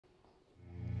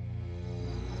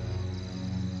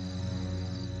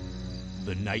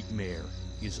The nightmare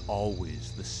is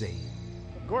always the same.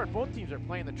 Gord, both teams are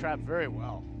playing the trap very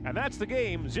well. And that's the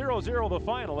game, 0-0 the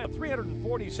final. A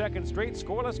 342nd straight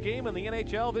scoreless game in the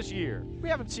NHL this year. We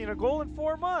haven't seen a goal in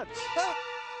 4 months.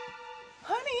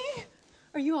 Honey,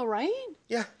 are you all right?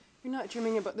 Yeah. You're not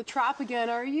dreaming about the trap again,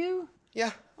 are you?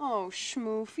 Yeah. Oh,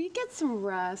 schmoofy, get some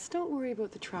rest. Don't worry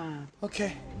about the trap.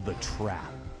 Okay. The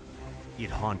trap. It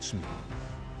haunts me.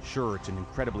 Sure, it's an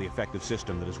incredibly effective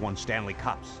system that has won Stanley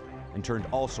Cups and turned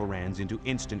also-rans into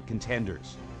instant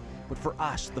contenders. But for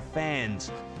us, the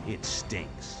fans, it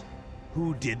stinks.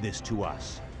 Who did this to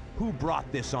us? Who brought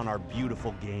this on our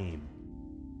beautiful game?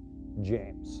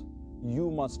 James,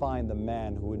 you must find the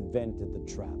man who invented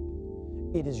the trap.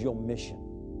 It is your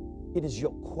mission. It is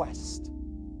your quest.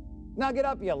 Now get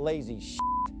up, you lazy shit.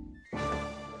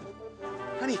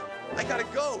 Honey, I gotta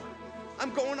go.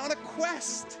 I'm going on a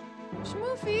quest.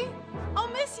 Schmoofy, I'll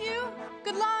miss you.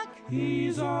 Good luck.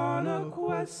 He's on a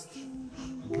quest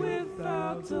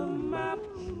without a map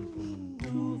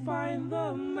to find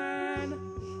the man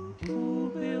who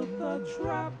built the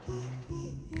trap.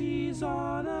 He's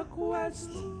on a quest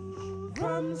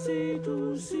from sea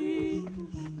to sea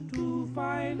to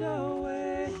find a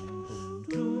way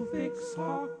to fix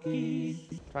hockey.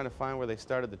 Trying to find where they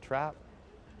started the trap.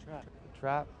 The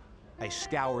trap. I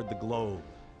scoured the globe,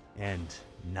 and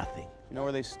nothing. You know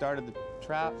where they started the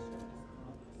trap?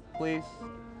 Please,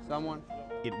 someone.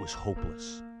 It was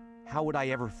hopeless. How would I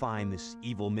ever find this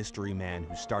evil mystery man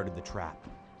who started the trap?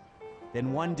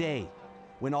 Then one day,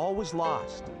 when all was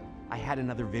lost, I had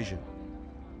another vision.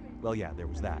 Well, yeah, there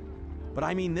was that. But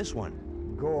I mean this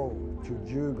one. Go to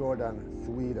Djurgården,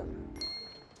 Sweden.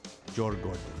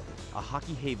 Djurgården, a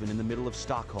hockey haven in the middle of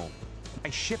Stockholm. My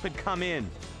ship had come in.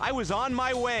 I was on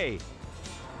my way.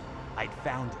 I'd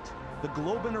found it. The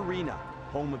Globen Arena,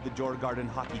 home of the Djurgården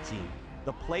hockey team.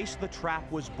 The place the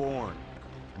trap was born.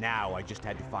 Now I just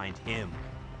had to find him,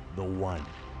 the one.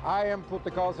 I am Putte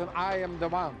Karlsson, I am the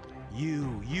one.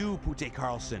 You Putte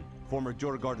Karlsson, former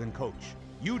Djurgården coach.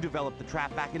 You developed the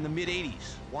trap back in the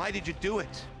mid-'80s. Why did you do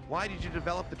it? Why did you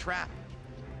develop the trap?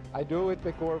 I do it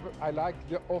because I like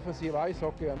the offensive ice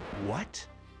hockey. What?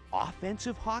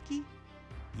 Offensive hockey?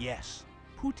 Yes.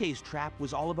 Putte's trap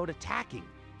was all about attacking.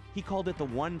 He called it the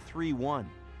 1-3-1.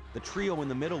 The trio in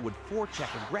the middle would forecheck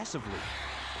aggressively.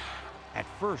 At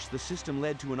first, the system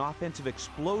led to an offensive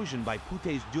explosion by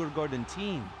Putte's Djurgården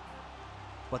team.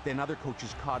 But then other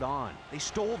coaches caught on. They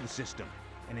stole the system,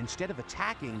 and instead of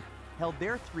attacking, held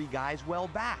their three guys well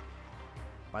back.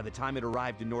 By the time it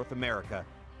arrived in North America,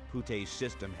 Putte's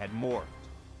system had morphed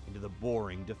into the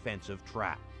boring defensive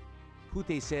trap.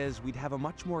 Putte says we'd have a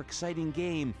much more exciting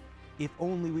game if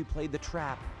only we played the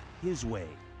trap his way.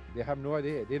 They have no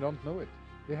idea, they don't know it.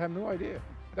 They have no idea.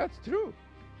 That's true.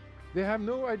 They have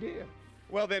no idea.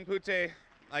 Well then, Putte,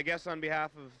 I guess on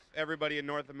behalf of everybody in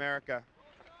North America,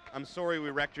 I'm sorry we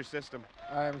wrecked your system.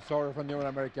 I am sorry for North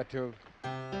America too.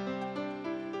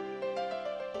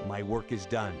 My work is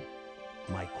done.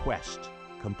 My quest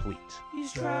complete.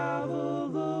 He's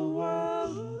traveled the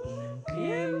world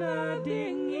in a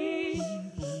dinghy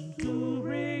to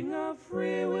bring a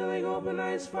free-wheeling open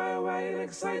ice fire wagon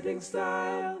exciting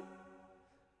style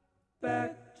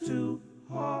back to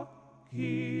hockey.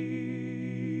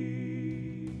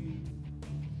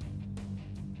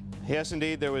 Yes,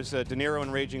 indeed, there was De Niro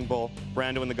in Raging Bull,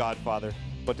 Brando in The Godfather,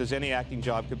 but does any acting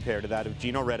job compare to that of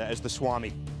Gino Reda as the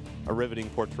Swami? A riveting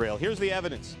portrayal. Here's the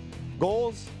evidence.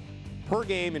 Goals per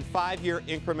game in 5-year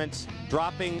increments,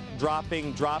 dropping.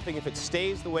 If it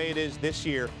stays the way it is this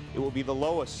year, it will be the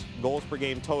lowest goals per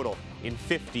game total in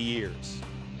 50 years.